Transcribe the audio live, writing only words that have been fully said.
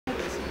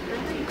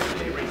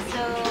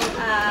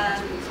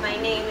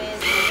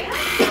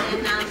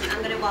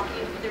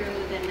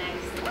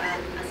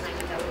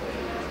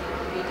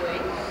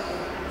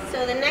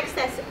So the next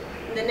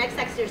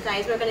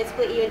exercise, we're going to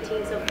split you in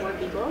teams of 4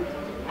 people.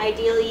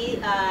 Ideally,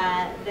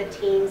 the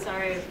teams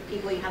are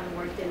people you haven't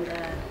worked in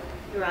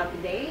throughout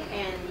the day,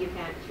 and you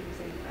can't choose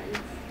any friends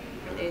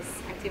for this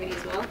activity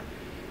as well.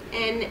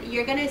 And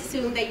you're going to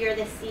assume that you're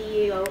the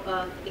CEO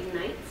of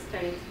Ignite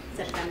starting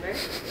September,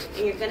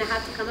 and you're going to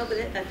have to come up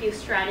with a few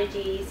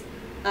strategies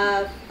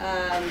of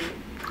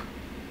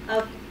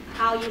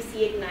how you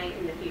see Ignite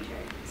in the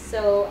future.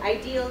 So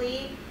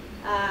ideally,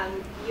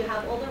 you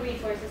have all the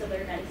resources of the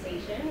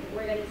organization.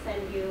 We're going to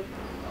send you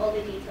all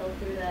the details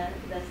through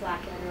the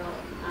Slack general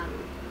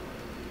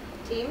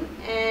team,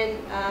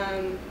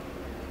 and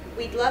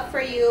we'd love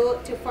for you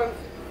to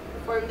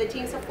form the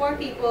teams of 4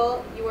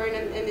 people. You are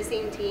in the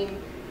same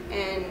team,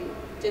 and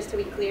just to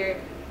be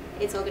clear,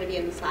 it's all going to be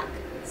in the Slack.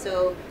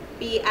 So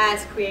be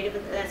as creative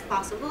as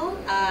possible.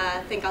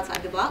 Think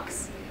outside the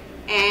box.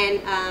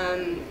 And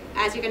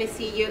as you're going to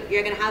see,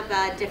 you're going to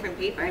have different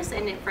papers,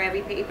 and for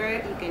every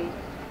paper, you can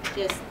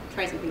just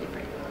try something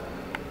different.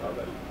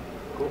 Okay.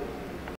 Cool.